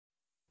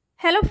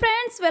Hello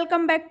friends,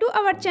 welcome back to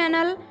our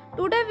channel.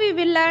 Today we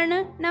will learn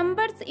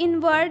numbers in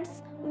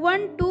words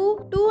 1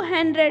 to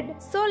 200.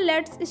 So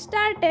let's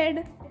start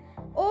it.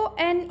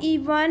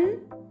 ONE1,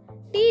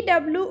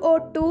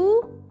 TWO2,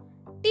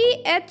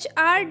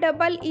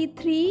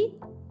 THREE3,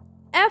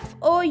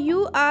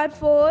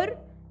 FOUR4,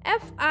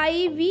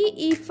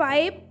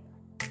 FIVE5,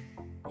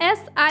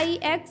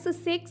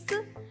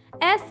 SIX6,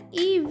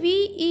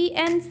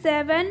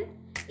 SEVEN7,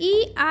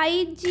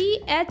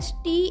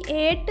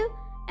 EIGHT8,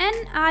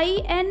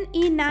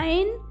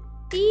 NINE9,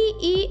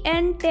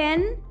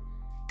 TEN10,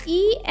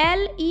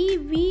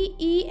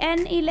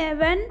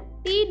 ELEVEN11,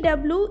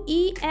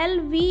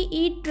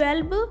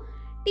 TWELVE12,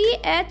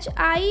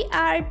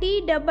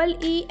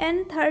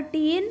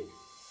 THIRTEN13,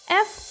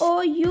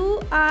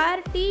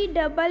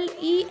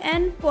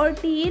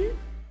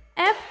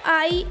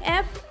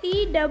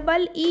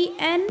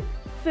 FOURTEN14,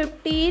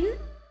 FIFTEN15,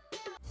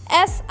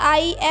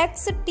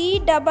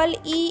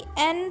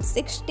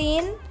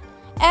 SIXTEN16,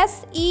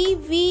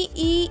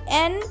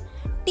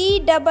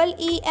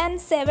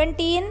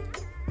 SEVENTEN17,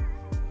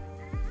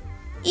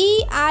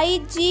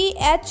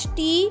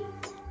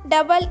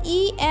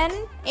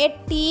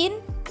 EIGHTEN18,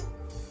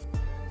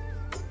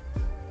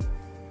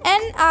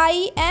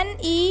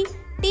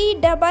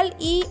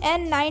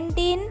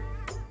 NINETEN19,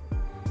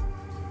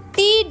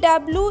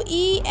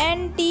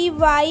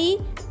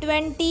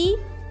 TWENTY20,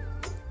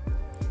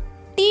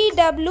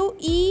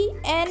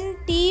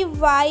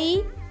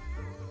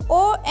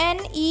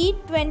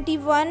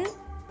 TWENTYONE21,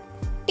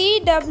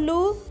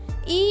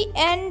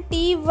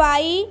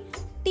 TWENTY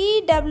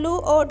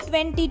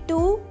TWO22,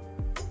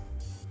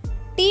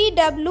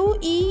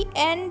 TWENTY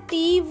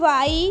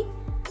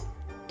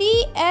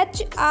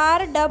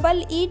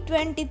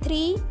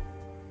THREE23,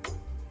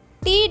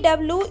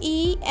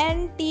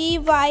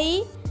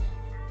 TWENTY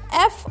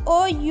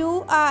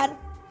FOUR24,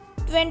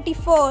 TWENTY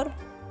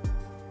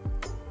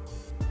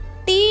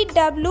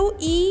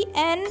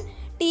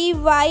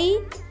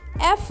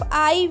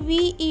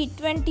FIVE25,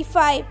 TWENTY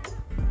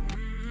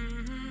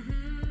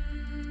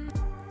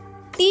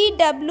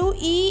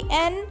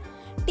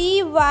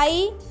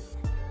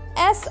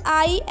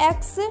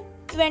SIX26,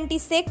 TWENTY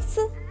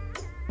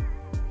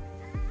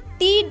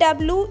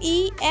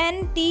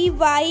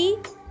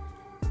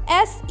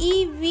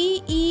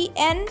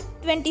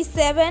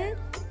SEVEN27,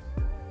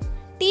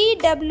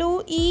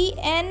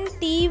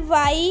 TWENTY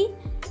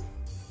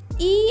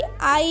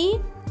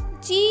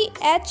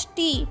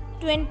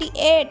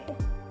EIGHT28,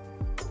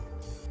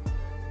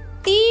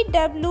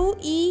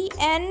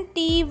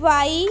 TWENTY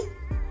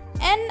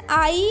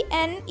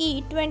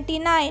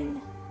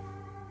NINE29,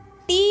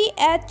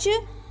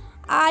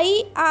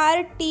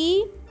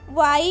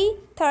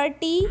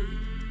 THIRTY30,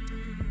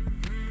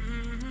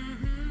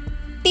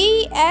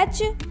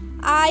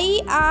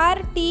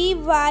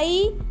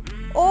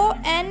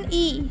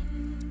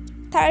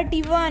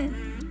 THIRTYONE31,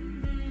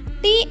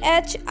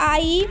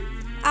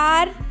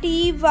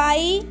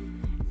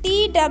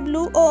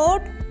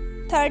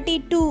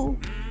 THIRTYTWO32,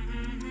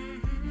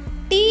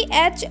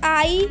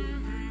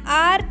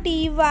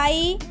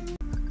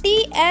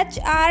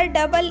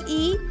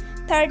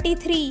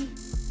 THREE33,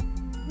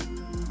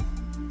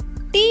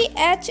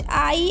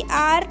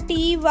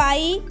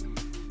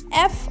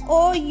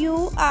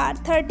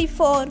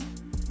 THIRTYFOUR34,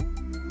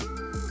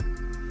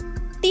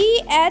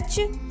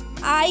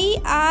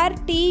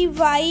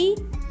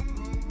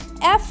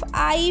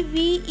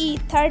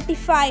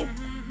 THIRTYFIVE35,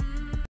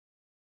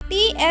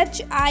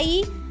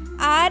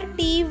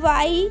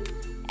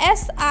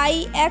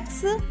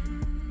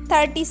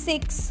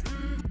 THIRTYSIX36,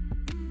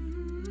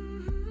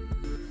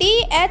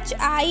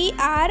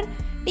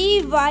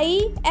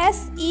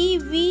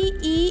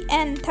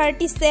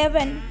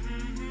 THIRTYSEVEN37,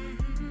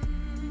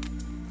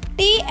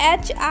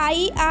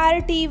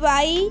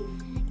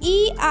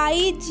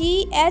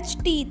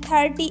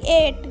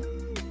 THIRTYEIGHT38,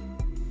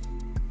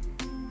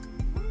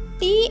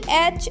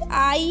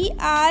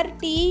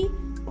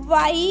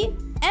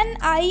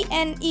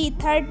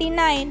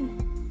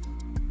 THIRTYNINE39,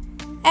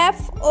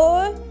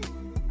 FORTY40,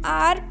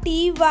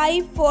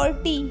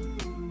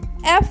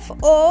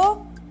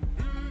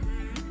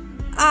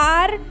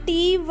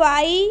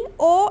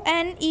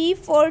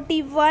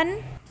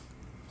 FORTYONE41,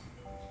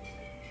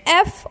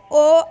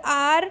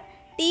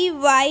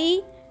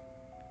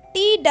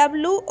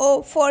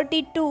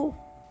 FORTYTWO42,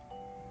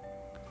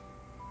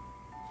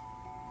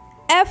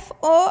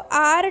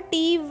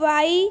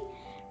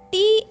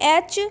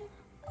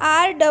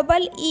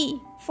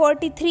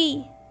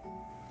 FORTYTHREE43,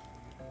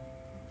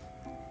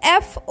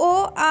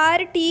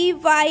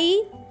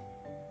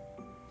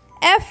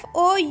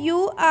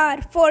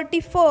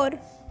 FORTYFOUR44,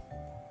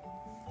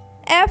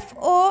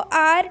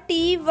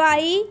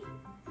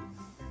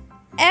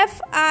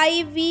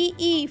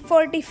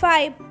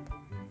 FORTYFIVE45,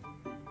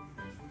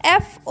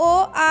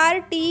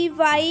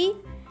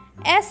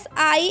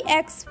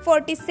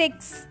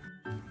 FORTYSIX46,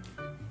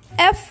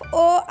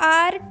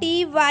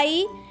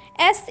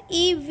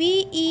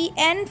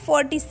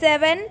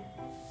 FORTYSEVEN47,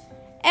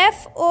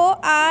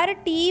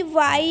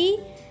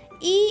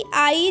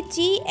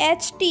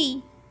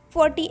 FORTYEIGHT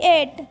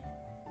 48.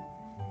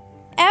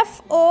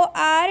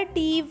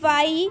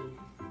 FORTYNINE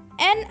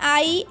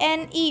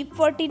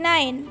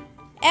 49.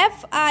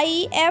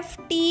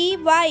 FIFTY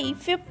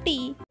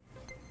 50.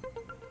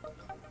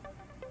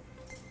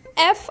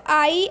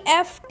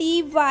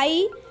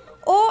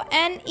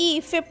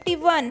 FIFTYONE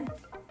 51.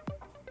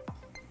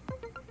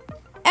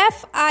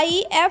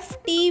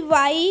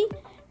 FIFTYTWO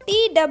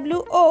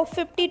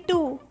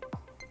 52.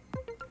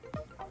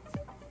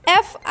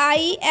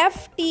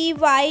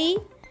 FIFTYTHREE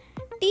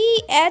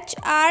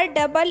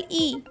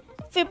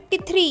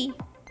 53.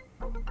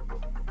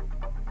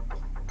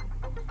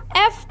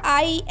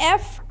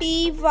 FIFTYFOUR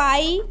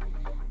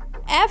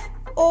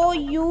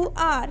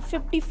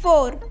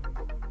 54.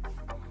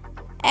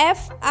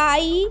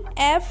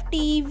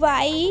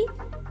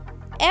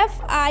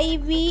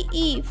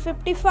 FIFTYFIVE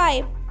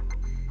 55.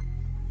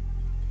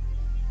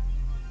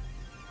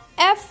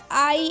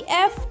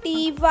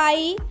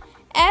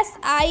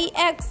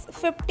 FIFTYSIX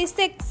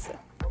 56.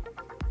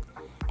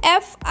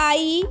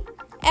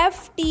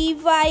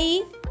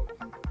 FIFTYSEVEN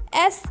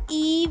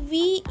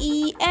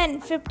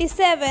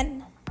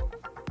 57.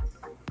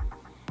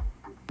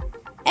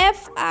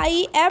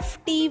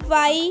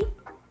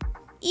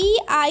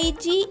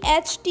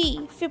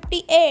 FIFTYEIGHT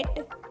 58.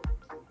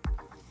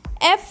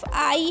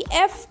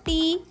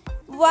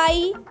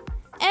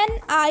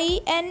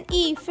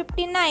 FIFTYNINE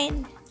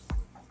 59.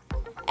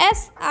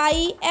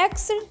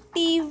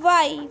 SIXTY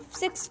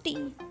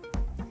 60.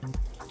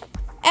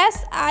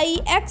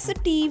 SIXTYONE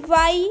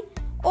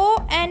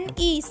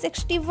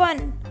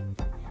 61.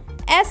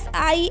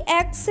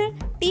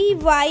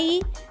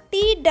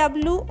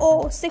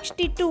 SIXTYTWO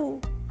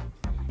 62.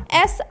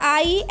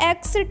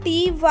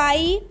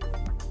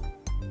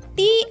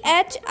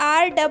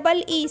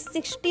 SIXTYTHREE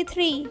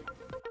 63.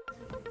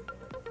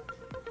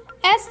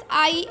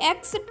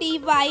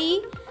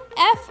 SIXTYFOUR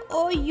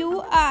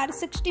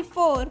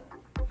 64.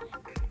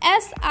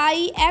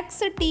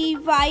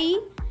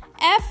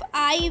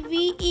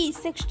 SIXTYFIVE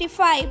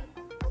 65.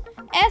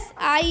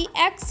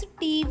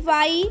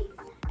 SIXTYSIX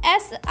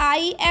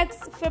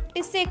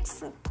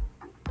 56.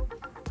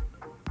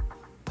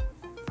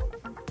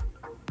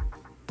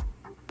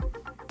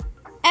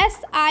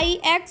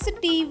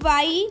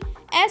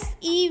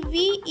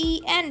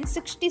 SIXTYSEVEN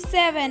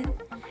 67.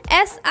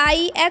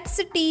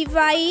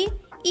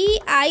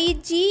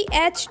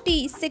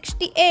 SIXTYEIGHT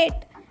 68.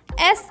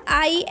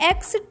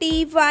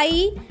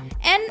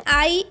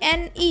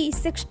 SIXTYNINE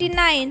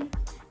 69.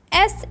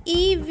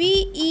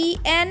 SEVENTY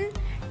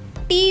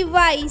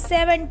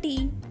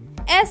 70.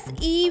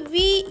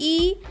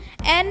 SEVENTYONE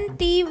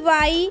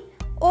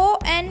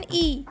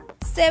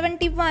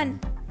 71.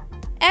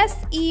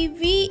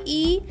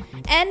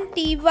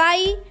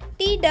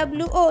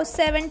 SEVENTYTWO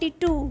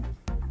 72.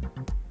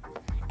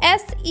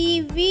 SEVENTYTHREE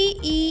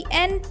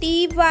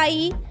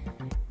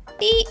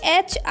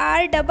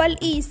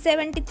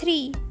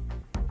 73.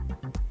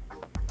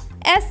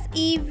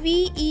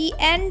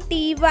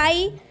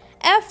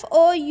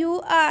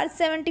 SEVENTYFOUR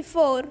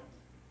 74.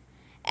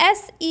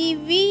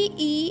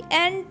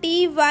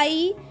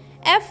 SEVENTYFIVE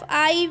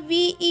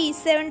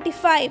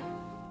 75.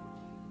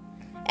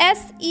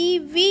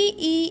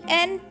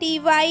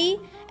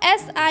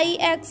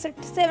 SEVENTYSIX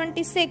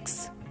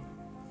 76.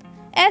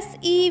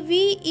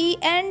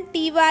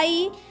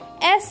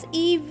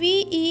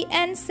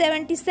 SEVENTYSEVEN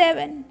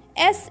 77.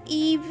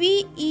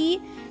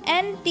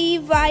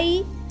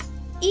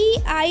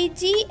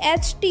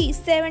 SEVENTYEIGHT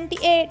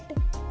 78.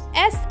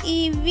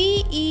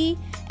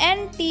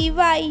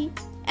 SEVENTYNINE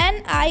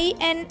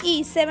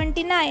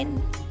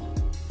 79.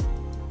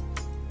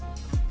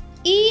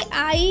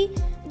 EIGHTY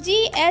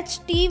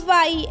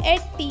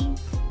 80.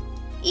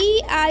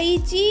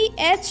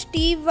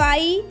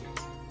 EIGHTYONE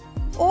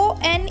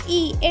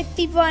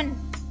 81.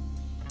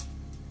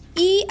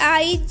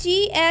 EIGHTYTWO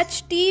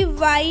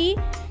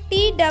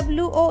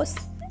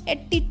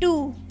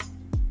 82.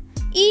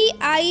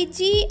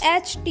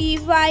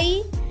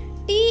 EIGHTYTHREE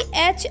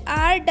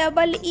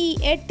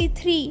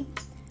 83.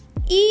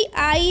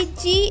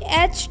 EIGHTYFOUR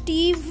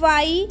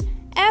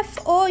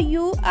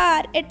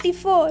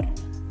 84.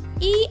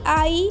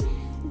 EIGHTYFIVE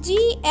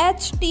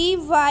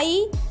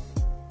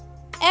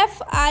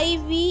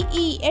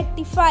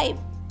 85.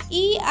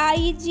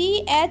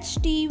 EIGHTYSIX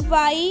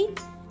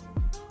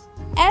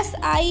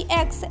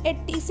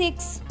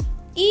 86.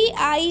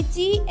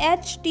 EIGHTYSEVEN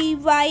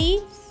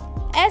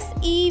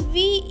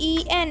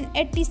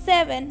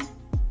 87.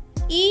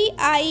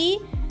 EIGHTYEIGHT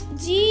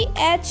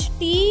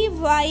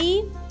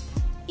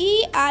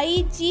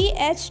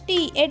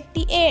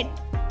 88.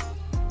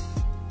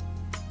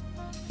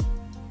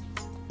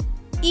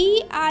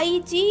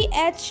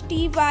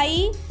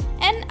 EIGHTYNINE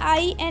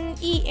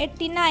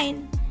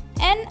 89.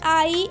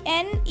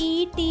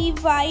 NINETY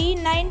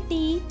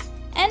 90.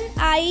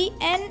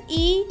 NINETYONE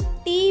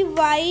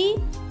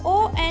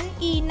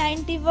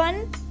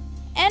 91.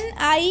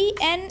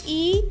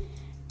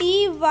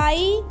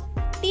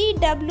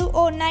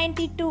 NINETYTWO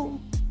 92.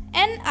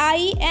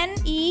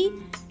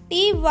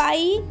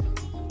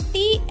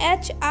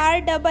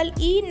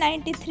 NINETYTHREE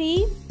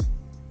 93.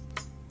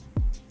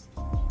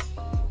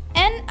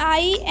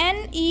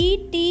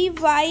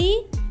 NINETYFOUR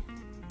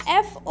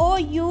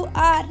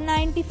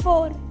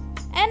 94,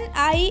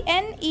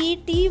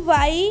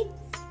 NINETYFIVE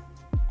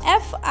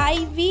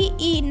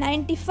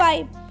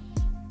 95,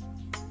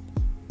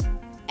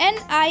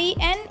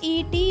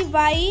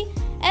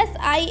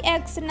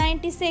 NINETYSIX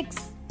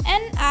 96,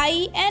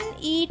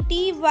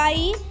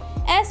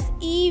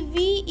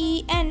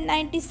 NINETYSEVEN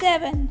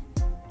 97,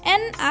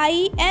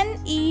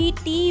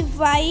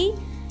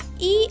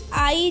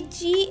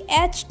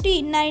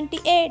 NINETYEIGHT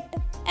 98,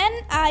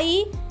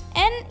 NINETYNINE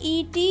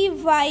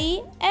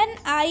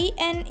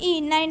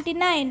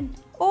 99,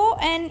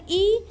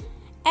 ONEHUNDRED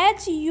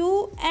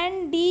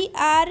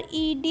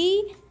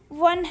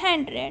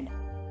 100,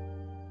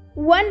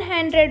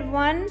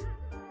 101,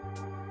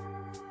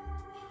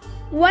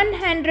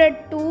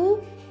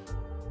 102,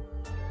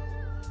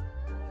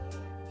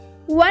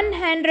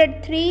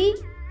 103,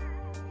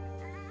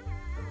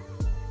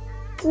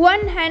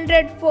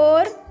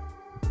 104,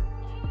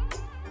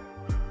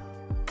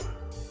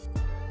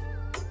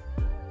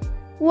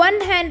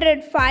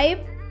 105,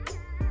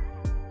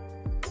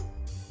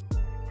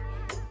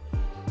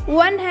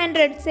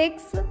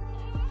 106,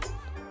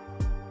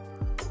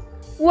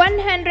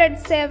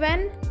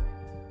 107,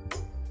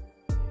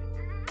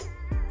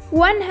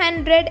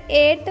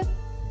 108,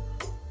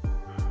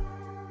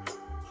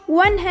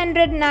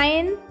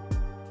 109,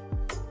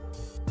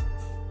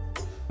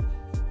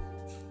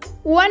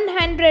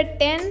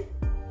 110,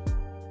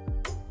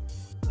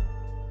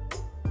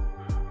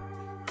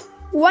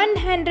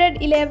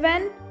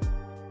 111,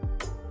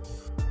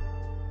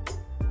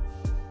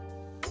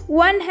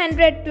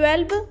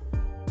 112,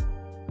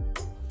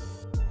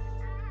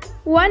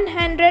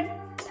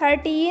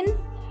 113,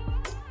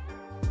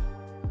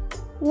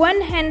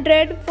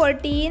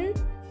 114,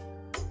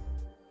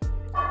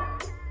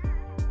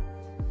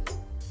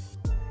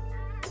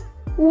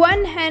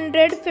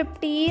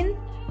 115,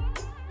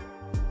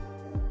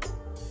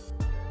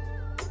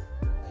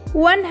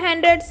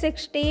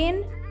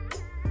 116,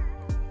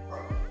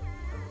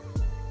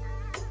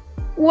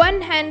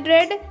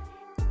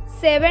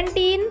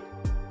 117,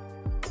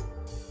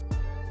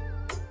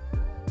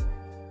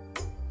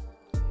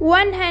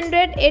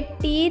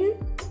 118,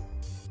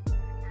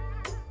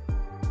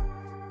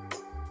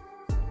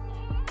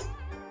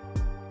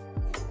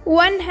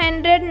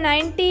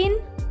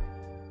 119,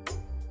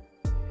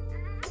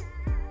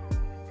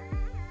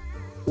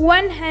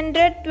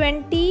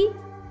 120,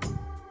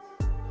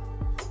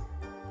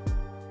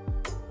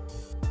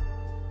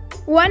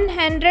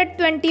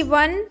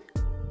 121,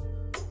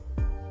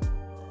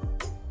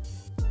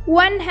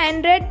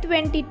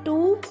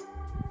 122,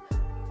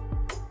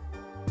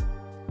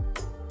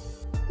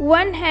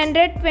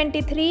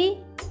 123,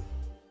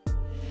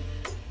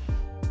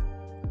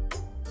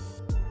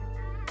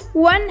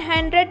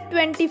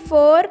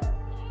 124,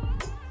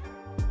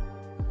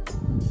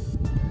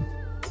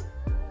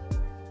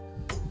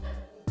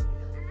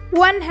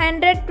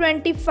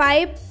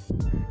 125,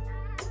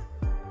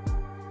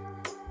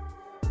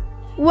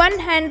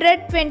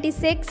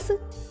 126,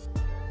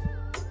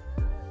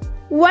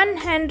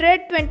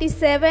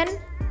 127,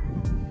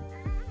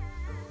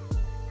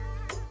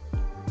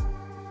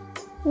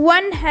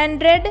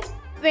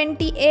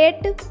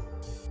 128,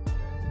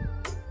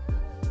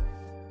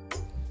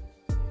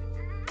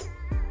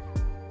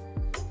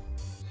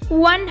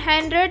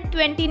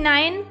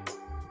 129,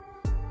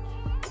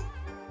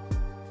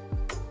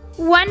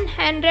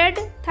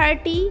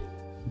 130,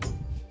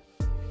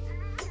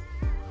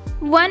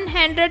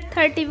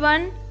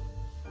 131,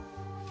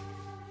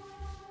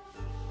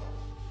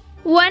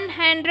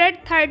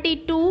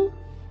 132,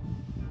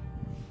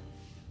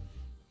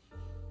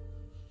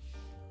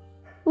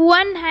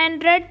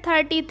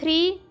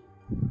 133,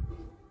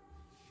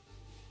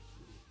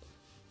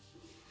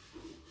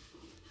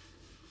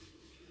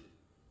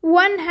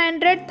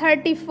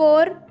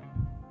 134,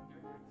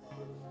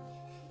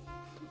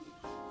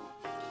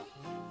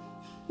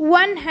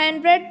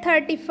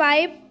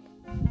 135,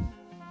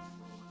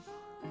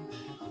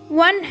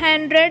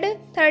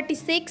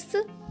 136,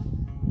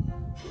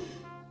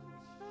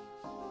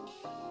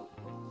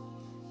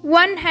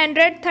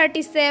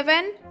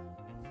 137,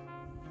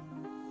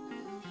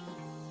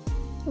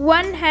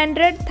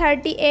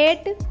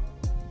 138,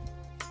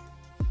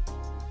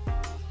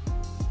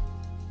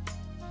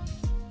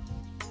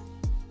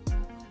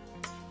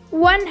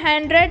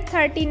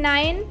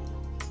 139,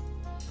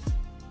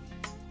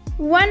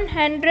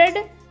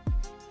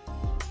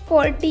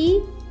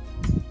 140,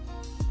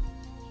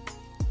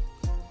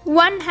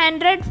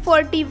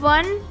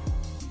 141,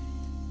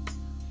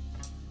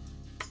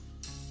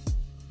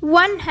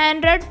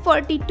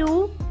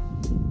 142,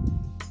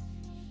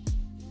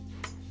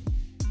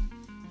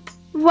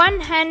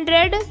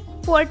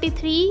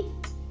 143,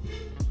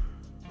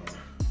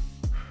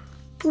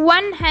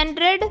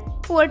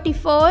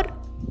 144,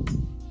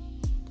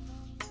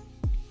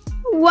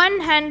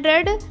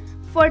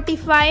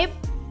 145,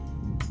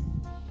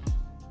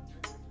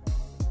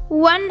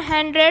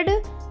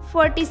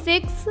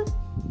 146,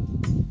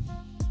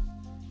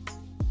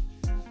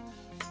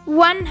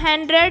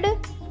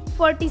 147,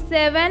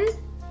 47,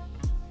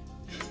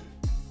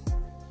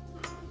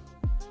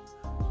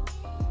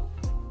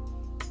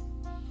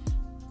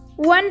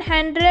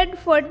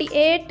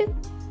 148,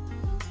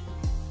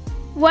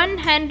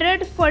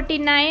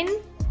 149,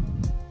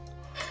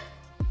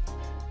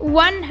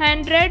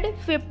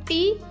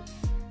 150,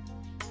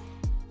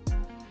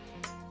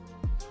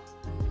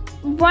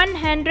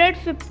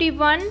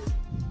 151,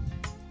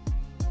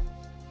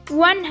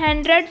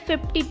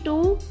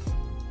 152,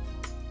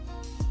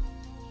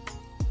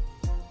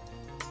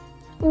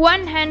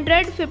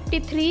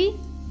 153,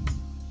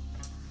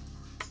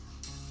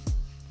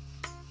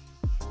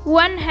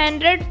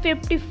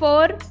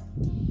 154,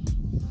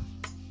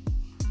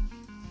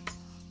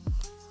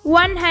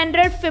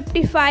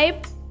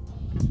 155,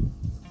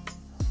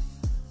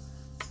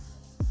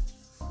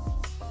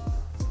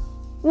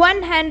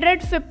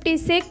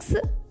 156,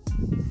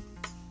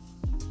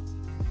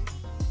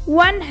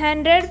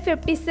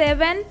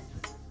 157,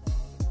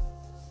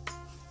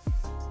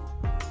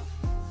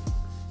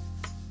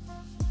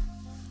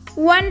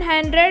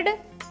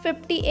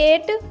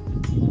 158,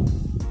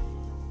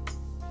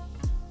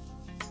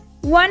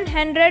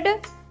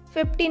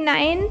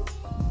 159,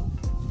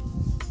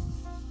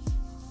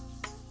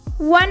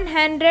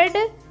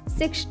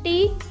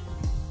 160,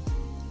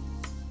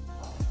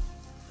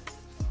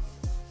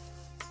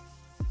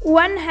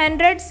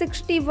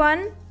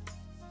 161,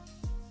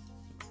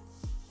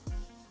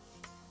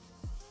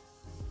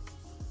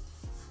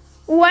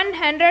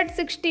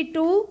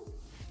 162,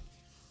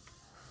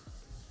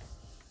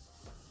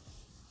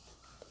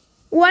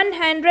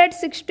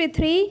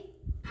 163,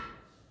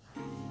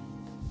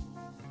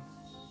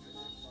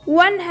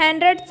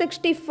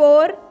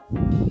 164,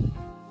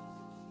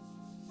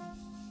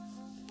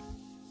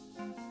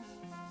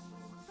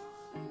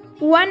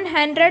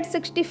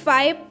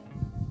 165,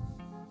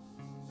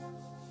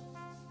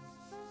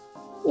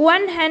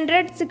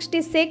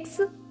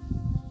 166,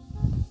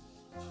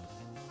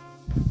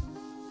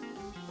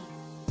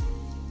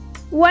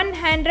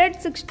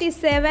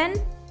 167,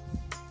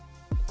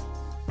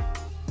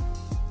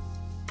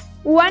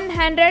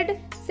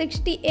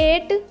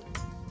 168,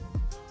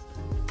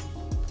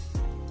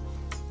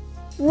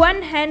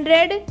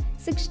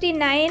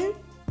 169,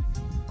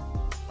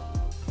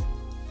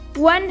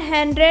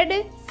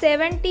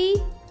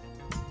 170,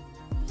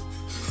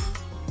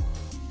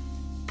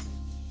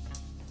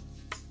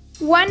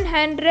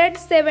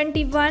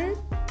 171,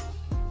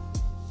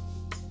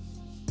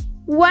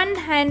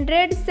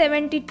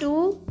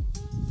 172,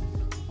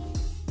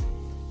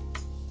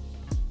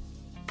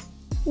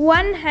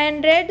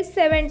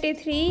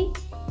 173,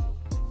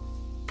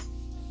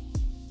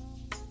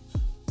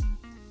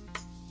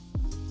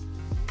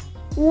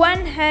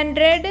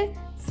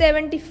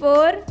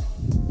 174,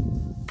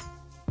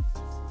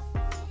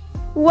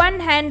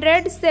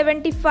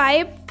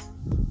 175,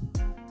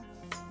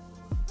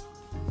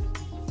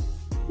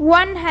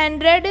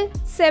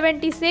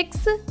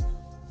 176,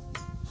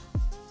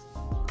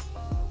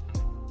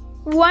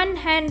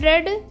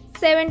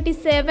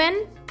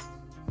 177,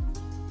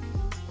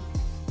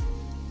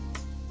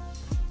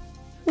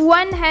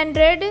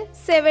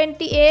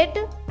 178,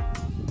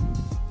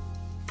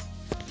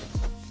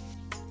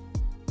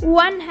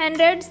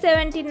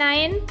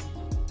 179,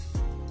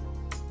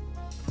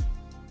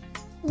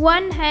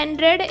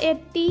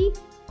 180,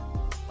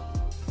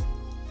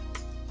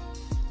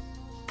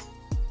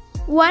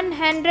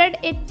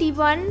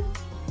 181,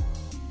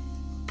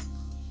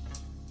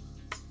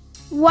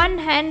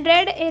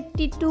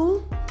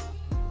 182,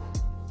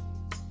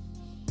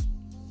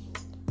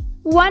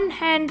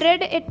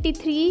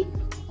 183,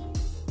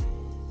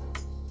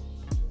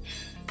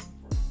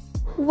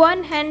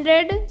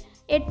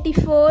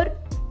 184,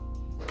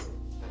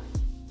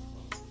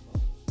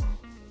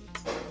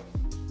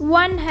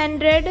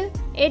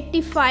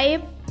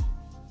 185,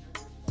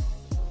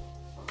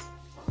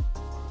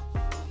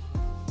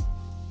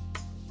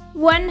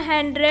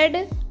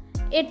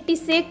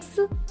 186,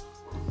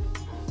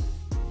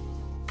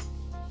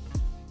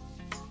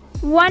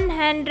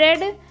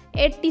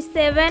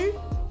 187,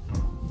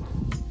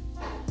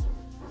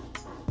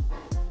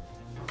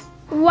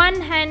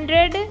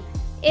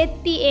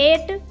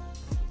 188,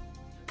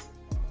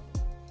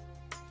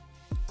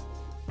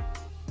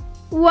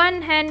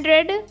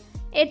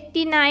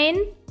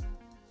 189,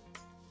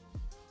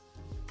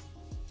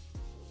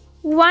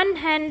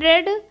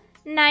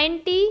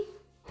 190,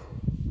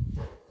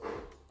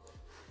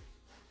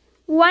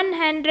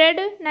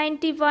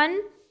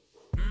 191,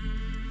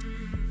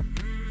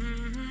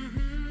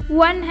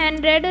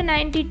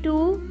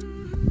 192,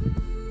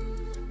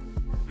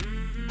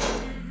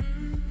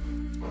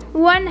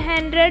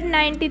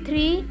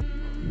 193,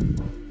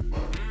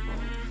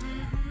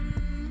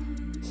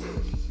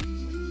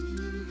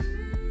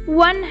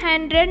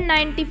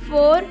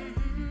 194,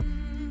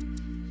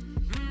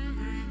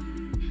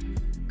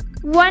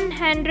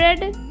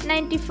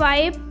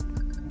 195,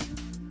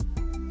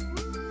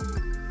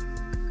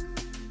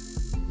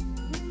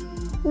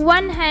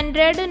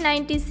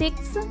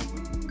 196,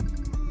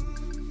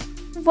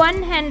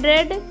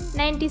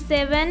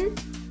 197,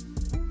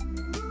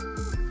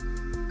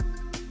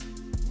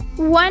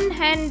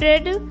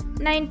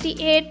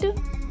 198,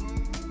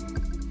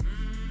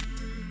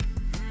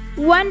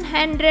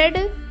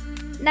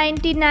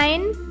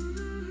 199,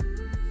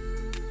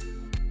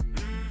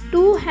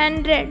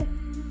 200.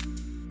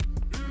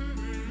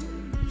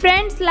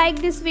 Friends, like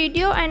this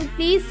video and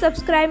please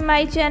subscribe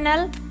my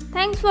channel.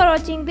 Thanks for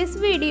watching this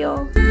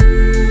video.